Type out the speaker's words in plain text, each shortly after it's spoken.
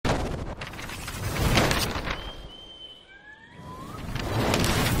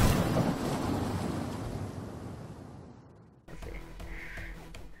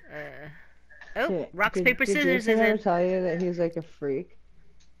Oh, Did, rocks, paper, did scissors Jason is ever in. tell you that he's like a freak?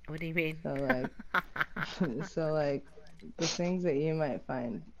 What do you mean? So like, so like, the things that you might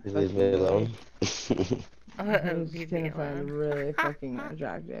find You leave me fucking weird, alone. he's Leave me gonna find alone. really fucking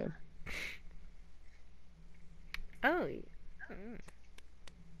attractive. Oh. Mm.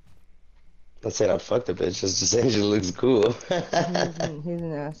 Not saying I fucked the bitch, just saying she looks cool. He's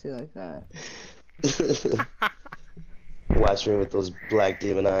nasty like that. Watch me with those black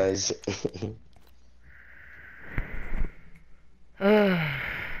demon eyes.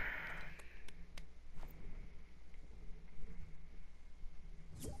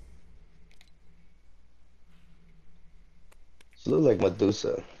 She look like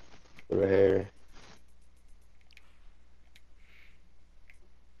Medusa with her hair.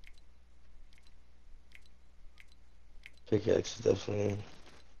 Pickaxe is definitely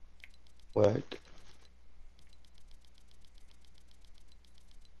whack.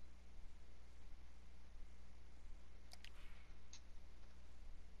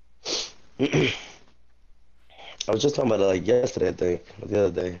 I was just talking about it like yesterday, I think, or the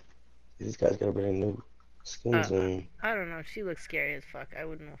other day. These guys gotta bring new uh, skins and I don't know. She looks scary as fuck. I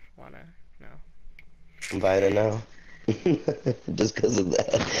wouldn't wanna. No. I'm buying it now. Just because of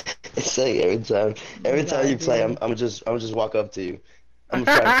that. It's like every time you God, play, dude. I'm just walk up to you. I'm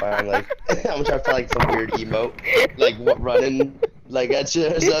gonna try to find like I'm gonna try to find like some weird emote, like what running like at you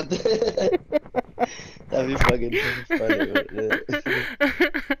or something. That'd be fucking funny.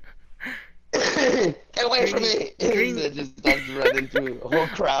 Get away from Dream, me! dream. It just starts running through a whole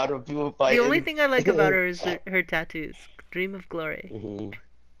crowd of people The only fighting. thing I like about her is her tattoos. Dream of glory. Hmm.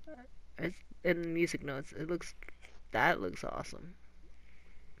 It's in music notes. That looks awesome.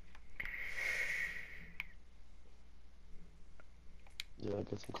 Yeah, I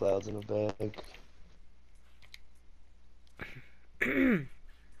got some clouds in the bag.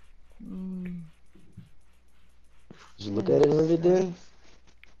 Mm, Did you look that at it and everything? sucks.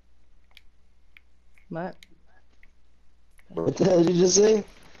 What? What the hell did you just say?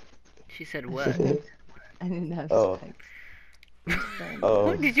 She said I what? said I didn't have Oh, sex. I'm starting oh.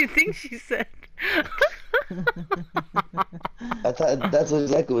 What did you think she said? I thought that's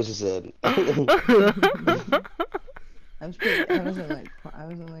exactly what she said. I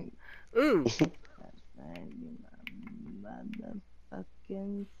wasn't like, Ooh, that's right, you my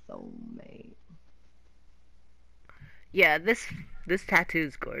motherfucking soulmate. yeah. This tattoo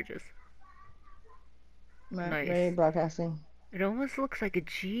is gorgeous. Right, Nice. ready, broadcasting. It almost looks like a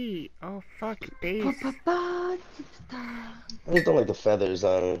G. Oh fuck, Ba, bass. ba, ba, da, da. I just don't like the feathers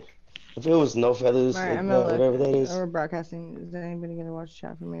on it. If it was no feathers, Alright, like I'm gonna that, look. whatever that is, We're broadcasting. Is anybody gonna watch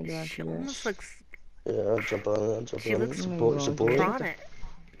chat for me or do I have She to do it? almost looks. yeah, I'll jump on it. I'll jump She on it. looks I'm gonna Support, go on support. here. chronic.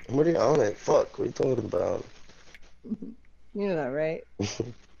 I'm already on it. Fuck, what are you talking about? You know that, right?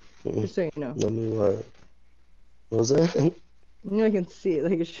 Just so you know. Let me what was that? You know I can see it.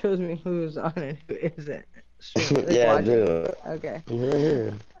 Like it shows me who's on it, who isn't streaming, like Yeah, I watching. do. Okay. I'm right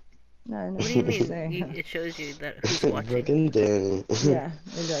here. No, I know. What do you I'm just mean? saying. It shows you that who's watching. Fucking Danny. Yeah,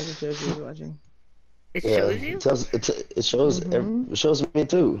 it does. It shows you who's watching. It Yeah, shows you. it shows Mm-hmm. it shows me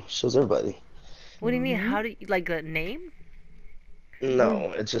too. It shows everybody. What do you mean? Mm-hmm. How do you like a name? Yeah.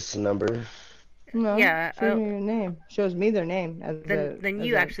 No, it's just a number. No, Yeah. shows me your name. Shows me their name Then as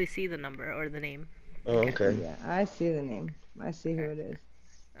you a. actually see the number or the name. Oh, Okay. okay. Yeah, I see the name. I see who Okay. it is.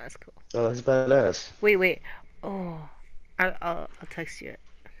 That's cool. Oh, that's badass. Wait. Oh, I'll text you.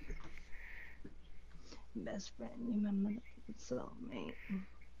 Best friend, you my motherfucking soulmate.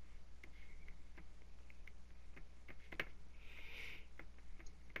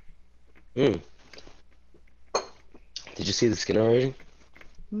 Hmm. Did you see the skin already?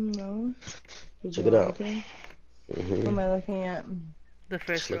 No. Did you Check it want me out. to? What Hmm. am I looking at? The Just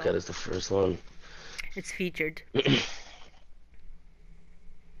first look row. at it as the first one. It's featured.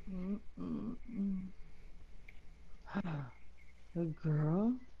 Mm-mm-mm. The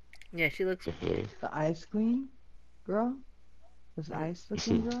girl? Yeah, she looks. Hmm. The ice queen? Girl? This ice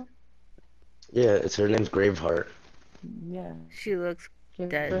looking girl? Yeah, it's her name's Graveheart. Yeah. She looks Okay,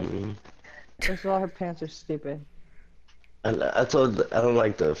 dead. Hmm. first of all, her pants are stupid. And I don't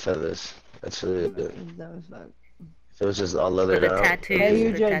like the feathers. That's really it. That was fuck. If it was just all But leathered the out, it'd Hey, tattoos, you,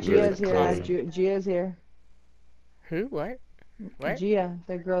 be the really Gia's tattoos here. look clean. awesome. Gia's here. Who? What? What? Gia,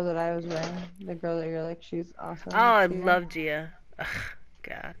 the girl that I was wearing. The girl that you're like, she's Oh, awesome. I Gia. love Gia. Ugh,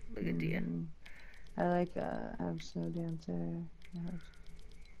 God, look at Gia. Mm, I like Ab Snow Dancer.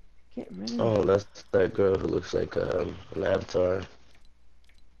 Get rid of Oh, it. that's that girl who looks like an avatar.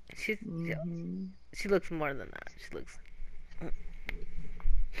 She Mm-hmm. she looks more than that. She looks.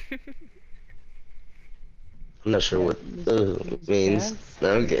 I'm not sure Yeah, what means. pants.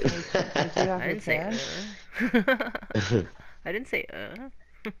 No, I'm kidding. Does she have I her didn't say pants? I didn't say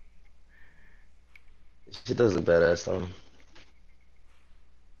She does look badass though.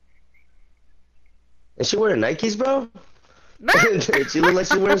 And she wearing Nikes, bro? She look like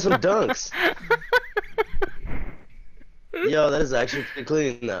she's wearing some dunks. Yo, that is actually pretty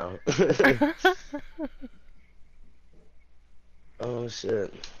clean now. Oh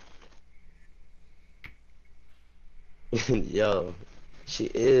shit. Yo, she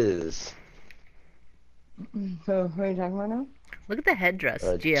is. So, what are you talking about now? Look at the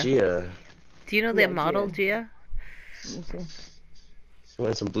headdress, Gia. Gia. Do you know Yeah, the model, Gia. Gia? Let me see. She's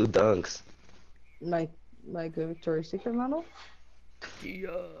wearing some blue dunks. Like, like a Victoria's Secret model?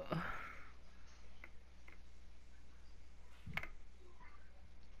 Gia.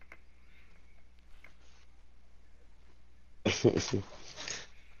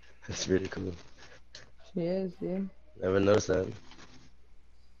 That's really cool. She is, dude. Never noticed that.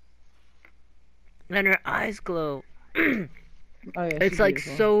 And her eyes glow. Oh yeah, It's she's like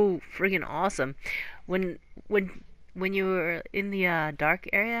beautiful. so friggin' awesome. When when when you were in the dark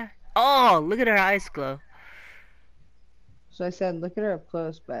area. Oh, look at her eyes glow. So I said, look at her up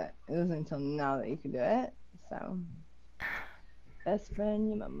close, but it wasn't until now that you could do it. So, best friend,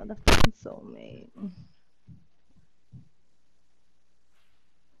 you're my motherfucking soulmate.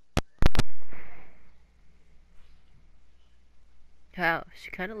 Wow,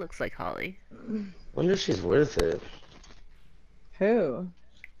 she kind of looks like Holly, Wonder if she's worth it. Who?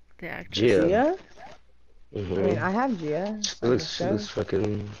 the actress. Gia. Gia? I mean, Mm-hmm. I have Gia. She looks fucking. Do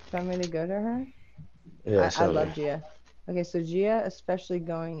you want me to go to her? Yeah, I show me. love Gia. Okay, so Gia, especially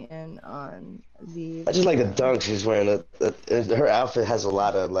going in on the. I just like the dunk she's wearing. Her outfit has a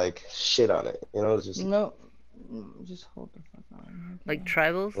lot of like shit on it. You know, it's just No, just hold the fuck on. Like Okay.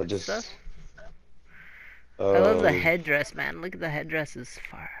 tribals or and just stuff. I love the um headdress, man. Look at the headdress is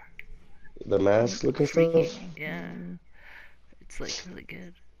far. the mask looking Freaky. stuff. Yeah, it's like really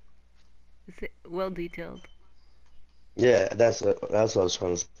good. Is it well detailed? Yeah, that's what I was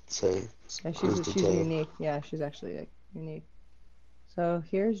trying to say. Yeah, It's she's detailed. unique. Yeah, she's actually like unique. So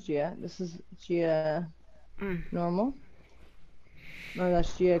here's Gia. This is Gia Mm. normal. No,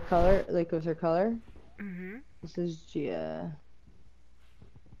 that's Gia color. Like with her color. Mhm. This is Gia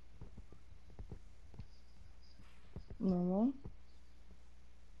normal.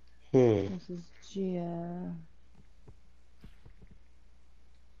 Hmm. This is Gia.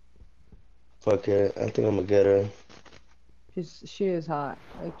 Fuck it. I think I'm gonna get her. She is hot.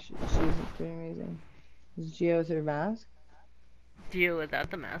 Like she's pretty amazing. This is Gia with her mask. Geo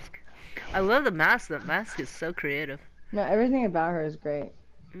without the mask. I love the mask. The mask is so creative. No, everything about her is great.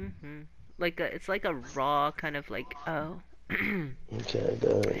 Mhm. Like it's like a raw kind of like oh. Okay,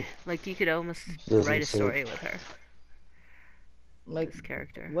 good. Like you could almost She doesn't write a seem. story with her. Like This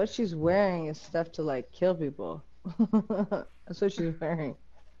character. what she's wearing is stuff to like kill people. That's what she's wearing.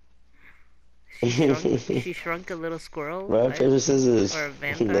 She shrunk a little squirrel, Rock, right? paper, scissors. Or a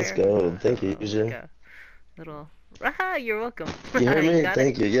Let's vampire. go. Thank you, Like Uja. a little. Aha! You're welcome. You heard You me? got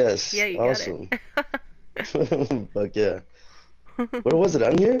Thank it. you. Yes. Yeah, you got Awesome. it. Fuck yeah. Where was it?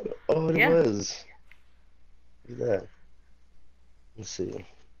 On here? Oh, it Yeah. was. Look at that. Let's see.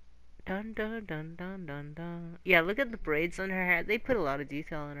 Dun dun dun dun dun dun. Yeah, look at the braids on her hair. They put a lot of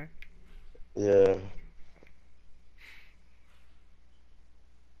detail in her. Yeah.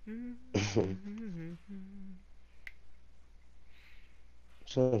 Mm-hmm. I'm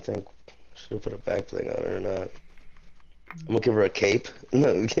trying to think. Should I put a back bling on her or not? I'm gonna give her a cape. No,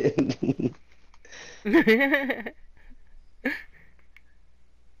 I'm kidding.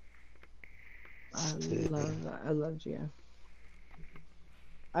 I love Gia.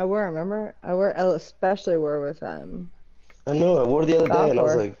 I wear, remember? I especially wear with I know. I wore it the other day and I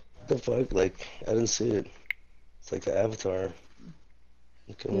was Balfour. like, what the fuck? Like, I didn't see it. It's like the Avatar.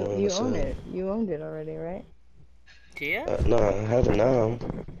 Looking one on You the own side. it. You owned it already, right? Gia? No, I have it now.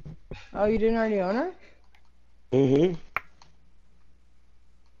 Oh, you didn't already own her? Mm-hmm.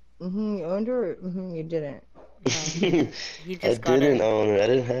 You owned her? You didn't. He I just got didn't her. own her. I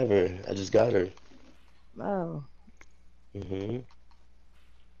didn't have her. I just got her. Oh, Mm-hmm.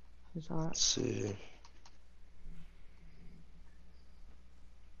 she's hot. Let's see.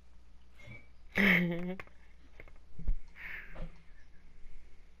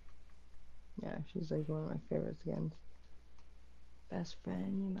 Yeah, she's like one of my favorite skins. Best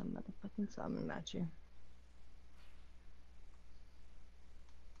friend, you my motherfucking son. I'm gonna match you.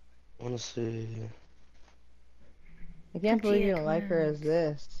 I want to see. I can't believe you Gia don't like her as Clemens.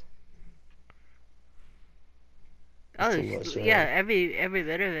 this. Oh, Too much, right? yeah, every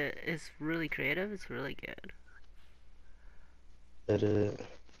bit of it is really creative. It's really good.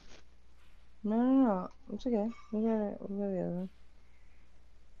 No. It's okay. We got it. We got the other one.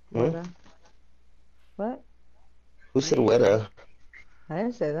 Huh? Weta. What? Who What said did you say? Weta? I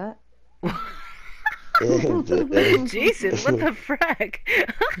didn't say that. Yeah, he did. Jason, what the frack?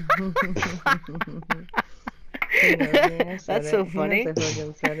 He knows me. I said That's so it. He knows funny. I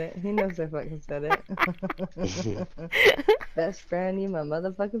fucking said it. He knows I fucking said it. Best friend, you my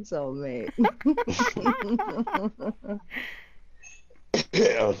motherfucking soulmate.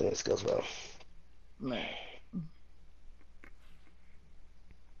 I don't think this goes well. Man.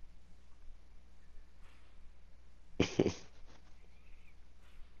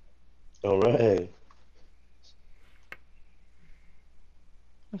 All right.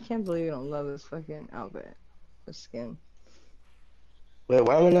 I can't believe you don't love this fucking outfit. The skin. Wait,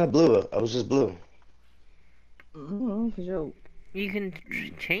 why am I not blue? I was just blue. Because you're You can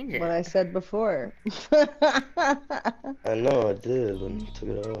change what it. I said before. I know I did, but I took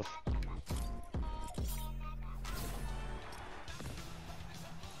it off.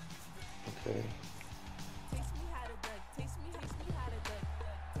 Okay.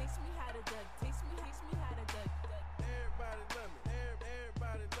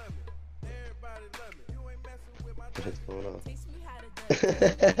 What's going on?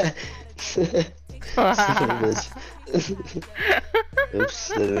 Son of a bitch. Oops,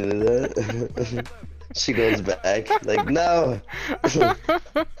 didn't do that. She goes back, like, no!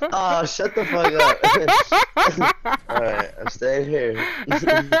 Oh, shut the fuck up. Alright, I'm staying here. Well,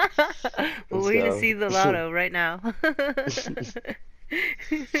 Let's we're gonna go. see the lotto right now.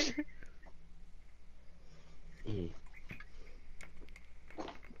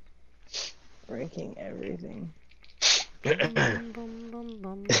 Breaking everything. That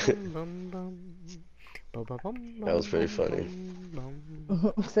was pretty funny.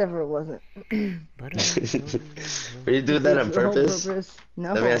 Except for it wasn't. Were you doing that on The whole purpose? purpose.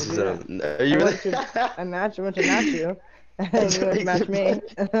 No, Let me ask you dude. something. Are you I really? went to match you, and you went to match me,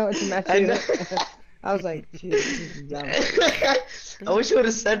 and I went to match I you. know. I was like, Jesus, this is dumb. I wish you would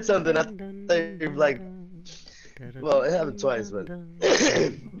have said something. I thought you were like, well, it happened twice, but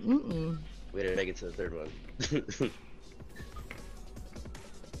Mm-mm. we didn't make it to the third one.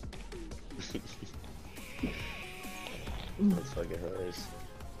 That's fucking hilarious.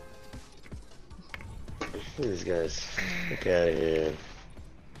 Look at these guys. Get out of here.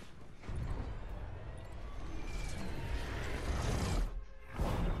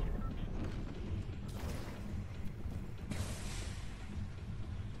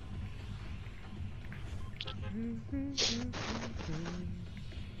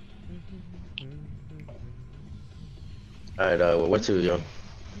 Alright, what to, yo?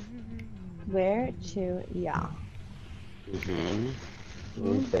 Where to, yeah. What do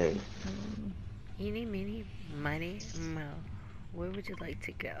you think? Eeny, meeny, miny, mo. Where would you like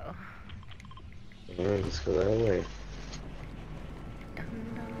to go? Alright, let's go that way.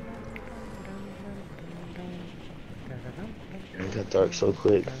 It got dark so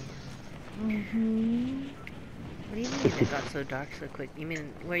quick. What do you mean it got so dark so quick? You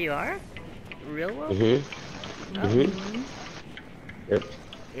mean where you are? Real world? Yep.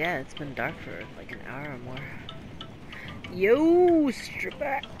 Yeah, it's been dark for like an hour or more. Yo,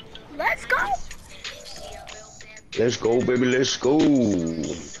 stripper! Let's go! Let's go, baby, let's go.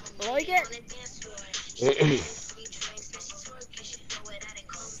 Like it?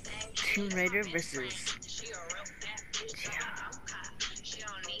 Tomb Raider versus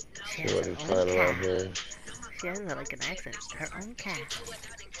She wasn't flying around here. She has like an accent. Her own cat.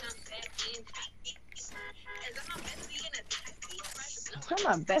 I'm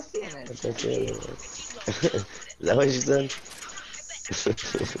my bestie in it. That's it. Is that what she said?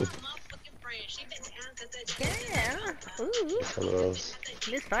 Yeah. Ooh. Something else.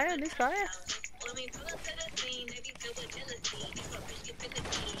 Misfire, misfire.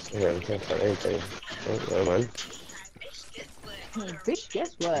 Yeah, I can't find anything. Oh, never mind. Bitch,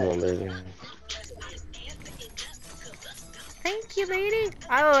 guess Come on, what? baby. Thank you, lady.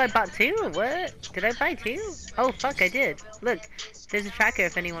 Oh, I bought two? What? Did I buy two? Oh, fuck, I did. Look, there's a tracker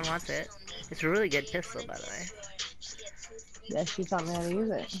if anyone wants it. It's a really good pistol, by the way. Yeah, she taught me how to use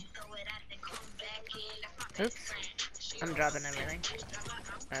it. Oops. I'm dropping everything.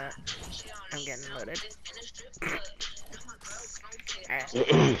 I'm getting loaded. Alright.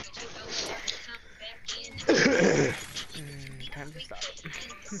 Time to stop.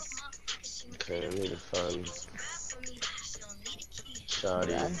 Okay, I need to find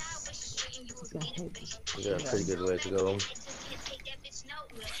Shoddy. We got a pretty good way to go.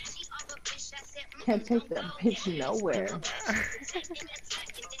 Can't take that bitch nowhere.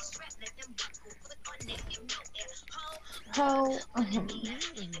 toe.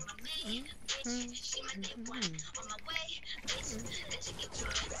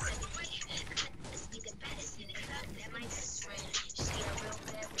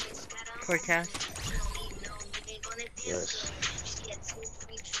 Forecast. Yes.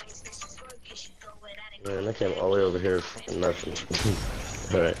 Man, I came all the way over here for nothing.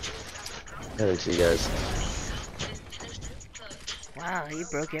 Alright. Heading to you guys. Wow, you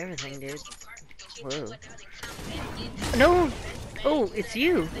broke everything, dude. Whoa. No! Oh, it's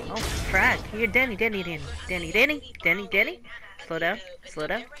you! Oh, frack. You're Danny. Slow down.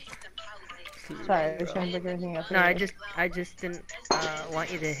 Sorry, I was trying to pick everything up. No, I just didn't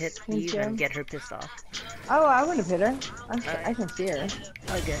want you to hit Eve and get her pissed off. Oh, I wouldn't have hit her. I can see her.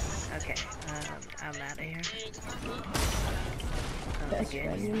 Okay. I'm out of here. Best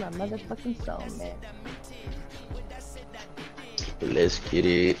friend, you're my motherfucking soulmate. Let's get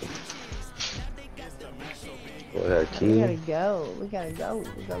it. We got a key. We gotta go.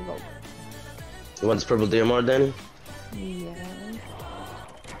 You want this purple DMR, Danny? Yeah.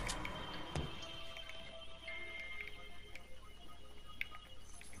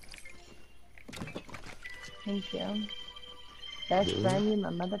 Thank you. Best friend, you're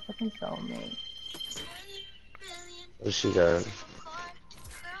my motherfucking soulmate. What she got?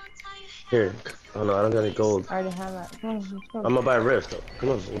 Here. Oh no, I don't got any gold. I already have that. Come on, let's go. I'm gonna buy a rift though. Come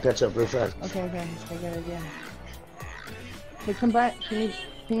on, we'll catch up real fast. Okay, good idea. Hey, come back. Can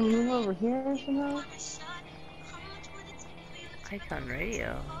you move over here somehow? Icon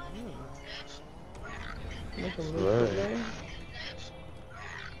radio. Make a move over there.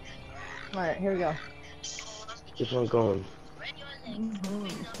 Alright, here we go. Keep on going.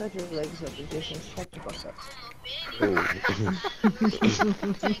 Spread your legs up, position. Check the fuck up.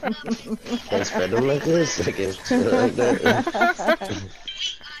 Can't spread them like this. I can't spread it like that.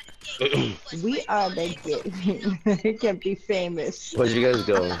 We are the kids. It can be famous. Where'd you guys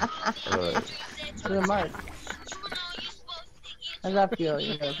go? To the mark. How's that feel,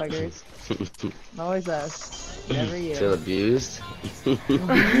 you motherfuckers? Always us. Never you. Feel abused?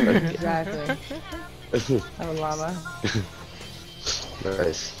 Exactly. I'm a llama.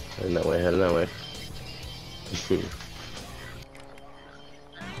 Nice. Heading that way.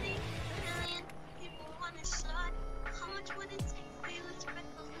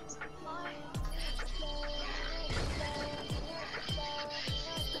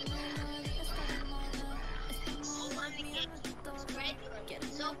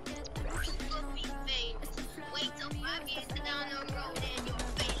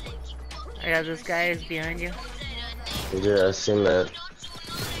 I got this guy is behind you. Yeah, I seen that.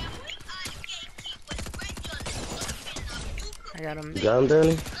 I got him. You got him,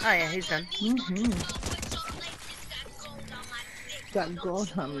 Danny? Oh yeah, he's done. Got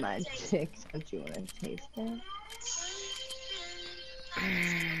gold on my dick. Don't you want to taste it?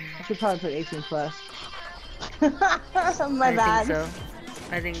 I should probably put 18 plus. My bad. I think so.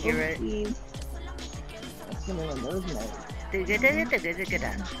 I think you're right. It's been one of those nights.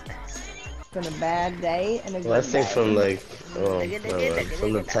 It's been a bad day and a good Well, I think day. from like,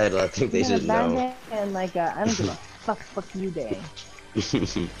 from the title, I think they should bad know. day and like a, I don't give a fuck you day.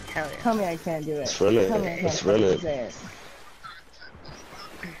 Hell yeah. Tell me I can't do it. Let's run it. Tell me I can't Let's run fucking it. say it.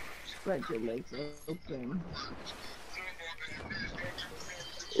 Spread your legs open.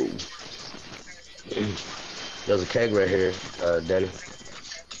 There's a keg right here, Danny.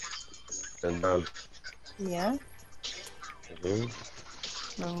 And Yeah?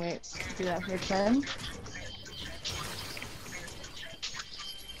 No, wait. Do that for 10?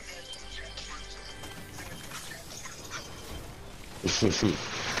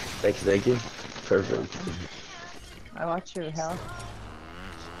 Thank you. Perfect. I watch your health.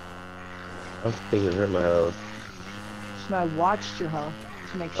 I don't think it hurt my health. No, I watched your health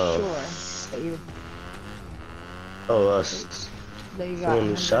to make sure that you that you got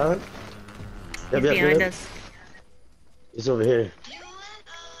someone shot? He's behind us. He's over here.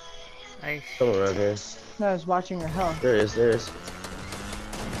 Nice. Someone around here. No, I was watching your health. There he is. He's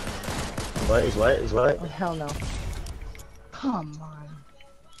white. Oh, hell no. Come on.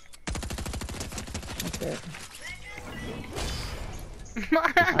 That's it.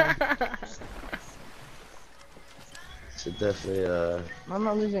 So definitely, I'm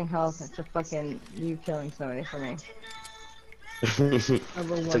not losing health. It's a fucking you killing somebody for me.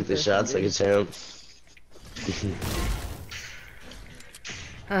 took the shots like a champ.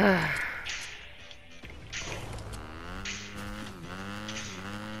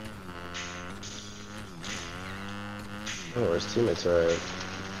 Oh, his teammates are at?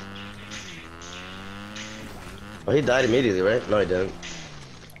 Oh, he died immediately, right? No, he didn't.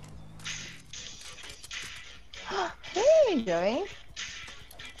 Hey, Joey.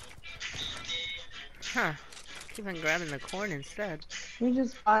 Huh. Keep on grabbing the corn instead. We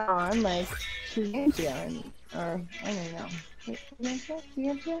just got on like 2 games ago, or I don't know. Wait, 2 games ago? 2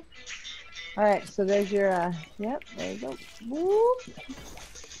 games ago? Alright, so there's your, yep, there you go. Whoop!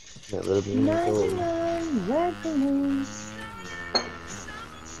 That little bit more gold. 99 red balloons.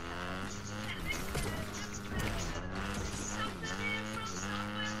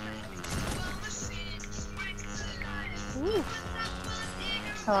 Ooh.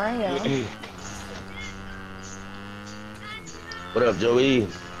 How are you? What up, Joey?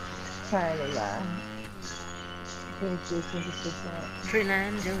 Kind of, think Jason's assistant.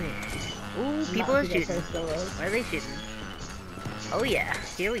 Fernand Joey. Ooh, people are shooting. Where are they shooting? Oh yeah,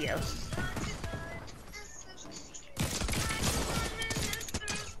 here we go.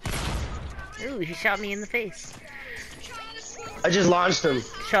 Ooh, he shot me in the face. I just launched him.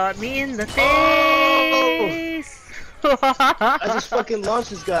 Shot me in the Oh! face! I just fucking launched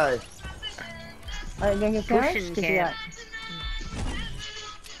this guy. Alright, then get sandwich? Pushing 'Cause you camp.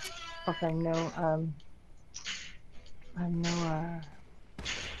 got... Okay, no, I know,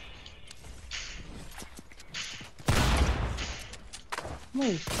 what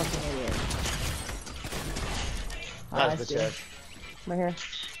is fucking idiot? I Nice, see. bitch. Right here.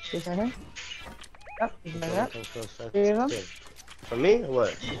 This right here. Yep, he's right up. Come close, fast. 3 of them. For me or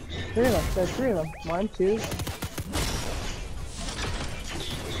what? 3 of them. There's 3 of them. 1, 2.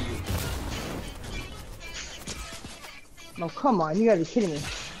 Oh, come on. You gotta be kidding me.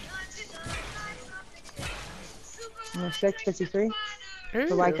 6, 53.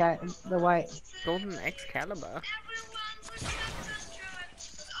 The white Ooh, guy. The white. golden Excalibur.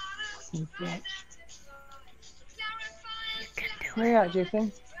 You bitch. You can do Where you at,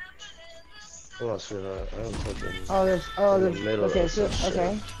 Jason? I'm not sure. I don't fucking. Oh, there's. Oh, In the there's. middle Okay, of so. some shit.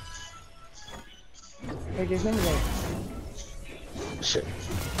 Okay. Hey, Jason, wait. Shit.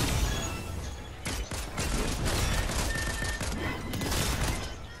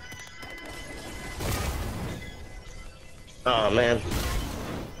 Oh man.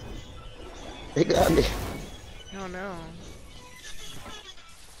 He got me. Oh no.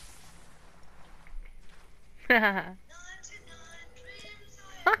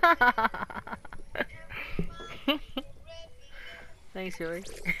 Thanks, Joey.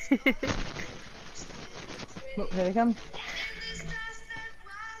 Oh, here they come.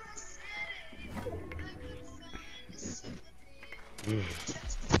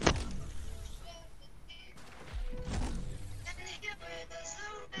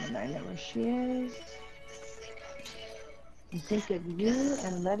 And I know where she is. You think of you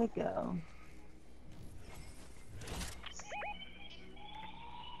and let it go.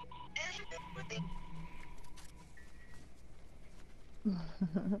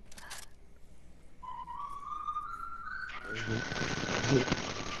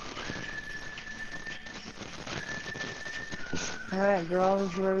 Alright, girls,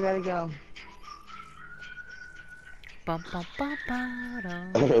 this is where we gotta go. Bum, bum, bum, I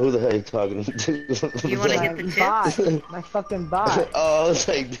ba-dum. don't know who the hell you're talking to. You wanna My get the tip? bot. My fucking bot. Oh, I was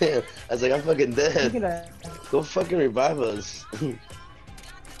like, damn. I was like, I'm fucking Look dead. at that. Go fucking revive us.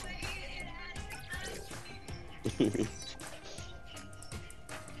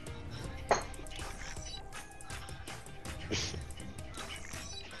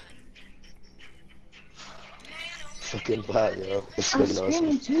 Fucking bot, yo. It's I'm fucking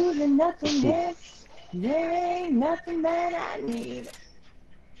screaming awesome. to the nothingness. There ain't nothing that I need.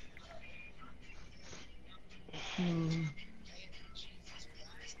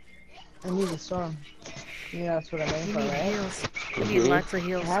 I need a storm. Yeah, that's what I'm aiming You for, need right? heals. You need lots of I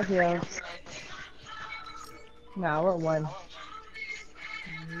heals. have heals. No, we're at 1.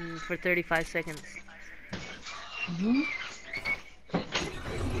 For 35 seconds.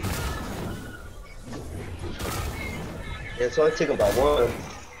 Yeah, it's only taking about 1.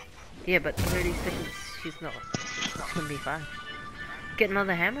 Yeah, but 30 seconds, she's not. It's gonna be fine. Get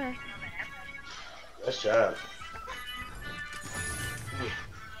another hammer. Nice job.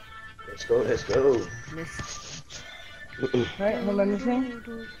 Let's go, let's go. Miss. Right, who am I missing?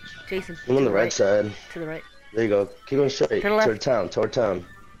 Jason. I'm on to the right side. To the right. There you go. Keep going straight. To the left. Toward town, toward town.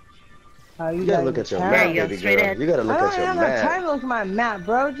 Oh, You gotta look at your map, There you go, baby straight girl. ahead. You gotta I look don't at your have enough time map. to look at my map,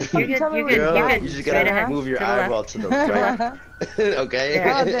 bro. Just You're fucking good, tell me you're where good, you're you're Girl, good. you just Straight gotta ahead. move your To the left. eyeball to the right. Okay?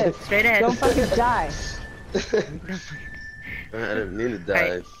 Yeah. How's this? Straight ahead. Don't fucking die. I didn't mean to die.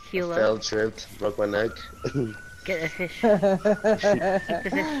 Alright, heal I up. fell, tripped, broke my neck. Get a fish. Keep the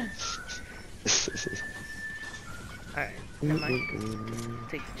fish. Alright, never mind.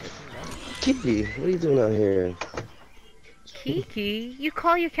 Take the chip and go. Kiki, what are you doing out here? Kiki? You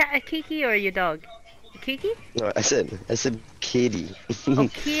call your cat a Kiki or your dog? Kiki? No, I said kitty. Oh,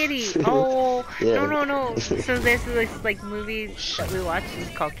 Kitty. Oh, Yeah. no. So there's this like movie that we watched is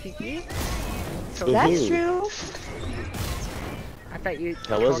called Kiki. So That's Mhm. true. I thought you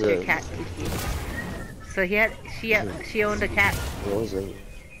How was called your it? cat Kiki. So she owned a cat. What was it?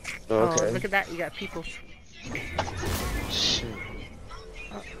 Oh, Oh, okay. look at that. You got people. Shit.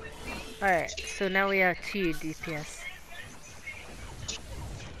 Alright, so now we have 2 DPS.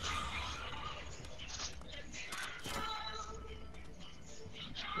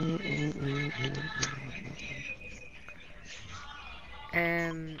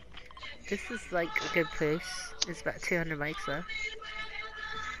 This is like a good place. It's about 200 mics though.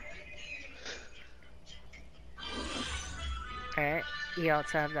 Alright, you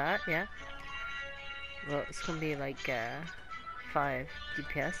also have that, yeah. Well, it's gonna be like 5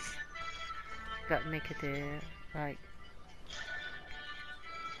 DPS. Gotta make it to like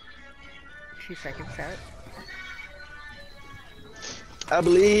 2 seconds out. I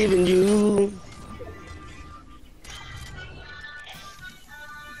believe in you.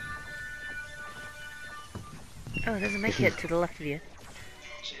 Oh, it doesn't make it to the left of you.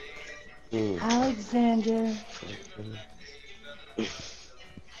 Alexander.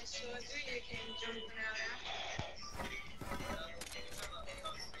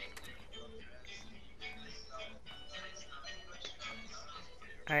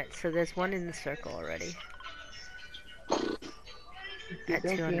 Alright, so there's one in the circle already. At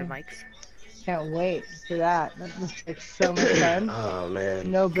 200 mics. Can't wait for that. That looks like so much fun. Oh man.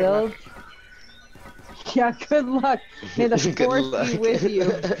 No build. Yeah, good luck. May the Good force luck. be with you,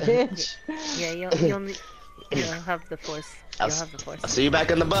 bitch. Yeah, you'll have the force. You'll have the force. I'll see you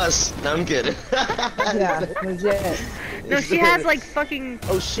back on the bus. No, I'm kidding. Yeah, legit. No, she has like fucking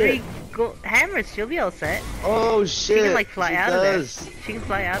Oh shit. 3 gold hammers. She'll be all set. Oh shit. She can like fly She out does. of there. She can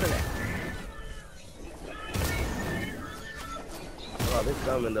fly out of there. Oh, they're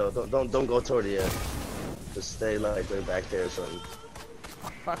coming though. Don't go toward the end. Just stay like way back there or something. Oh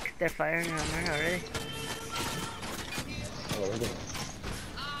fuck, they're firing on her already. Oh, look at that.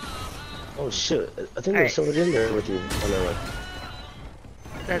 Oh shit. I think Alright. there's someone in there with you. Oh no.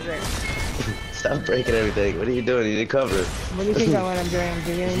 That's it. Stop breaking everything. What are you doing? You need cover. What do you think of what I'm doing? I'm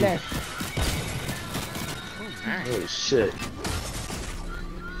beginning this. Oh man. Holy shit.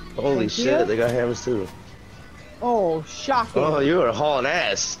 Holy Thank shit, you. they got hammers too. Oh, shocking. Oh, you are hauling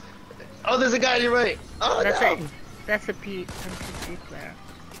ass. Oh, there's a guy on your right. Oh, That's no. it. That's a P player.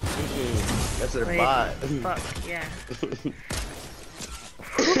 That's their Wait, bot. fuck, yeah.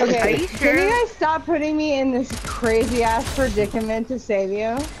 Are Okay, you can sure? you guys stop putting me in this crazy ass predicament to save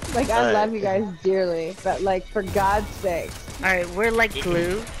you? Like, I Alright. love you guys dearly, but like, for God's sake. Alright, we're like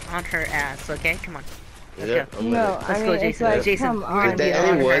glue on her ass, okay? Come on. Yeah, go. I'm with No, it. Let's I go, mean, it's Jason. like, Jason, come we're on. gonna be The on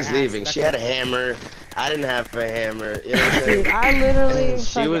Danny her was ass. leaving. That's She had it. a hammer. I didn't have a hammer. You know what I'm Dude, saying? I literally, She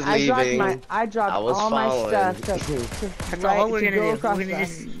fucking- was I dropped leaving. I dropped I was all my following. stuff to That's right, all we're to gonna go do. across We're gonna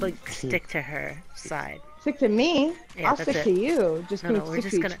the- just like stick to her side. Stick to me. Yeah, I'll that's stick it. to you. Just No, can no, we we're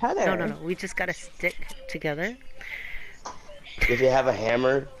stick just to gonna. each other? No. We just gotta stick together. If you have a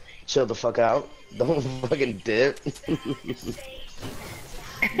hammer, chill the fuck out. Don't fucking dip. What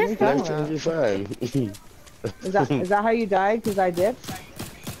are you talking Everything's be about? fine. Is that how you died? Because I dipped?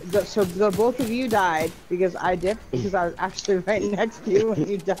 So the both of you died because I dipped because I was actually right next to you when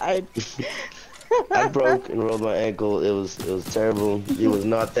you died. I broke and rolled my ankle. It was terrible. You was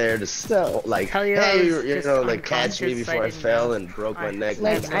not there to like Tell you I hey, was you just know, like catch me unconscious, before I I didn't fell know. and broke my I- neck.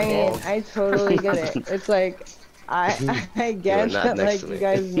 Like, against I my mean, balls. I totally get it. It's like, I get not that, next like, to you me.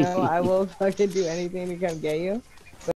 guys know I will fucking do anything to come get you.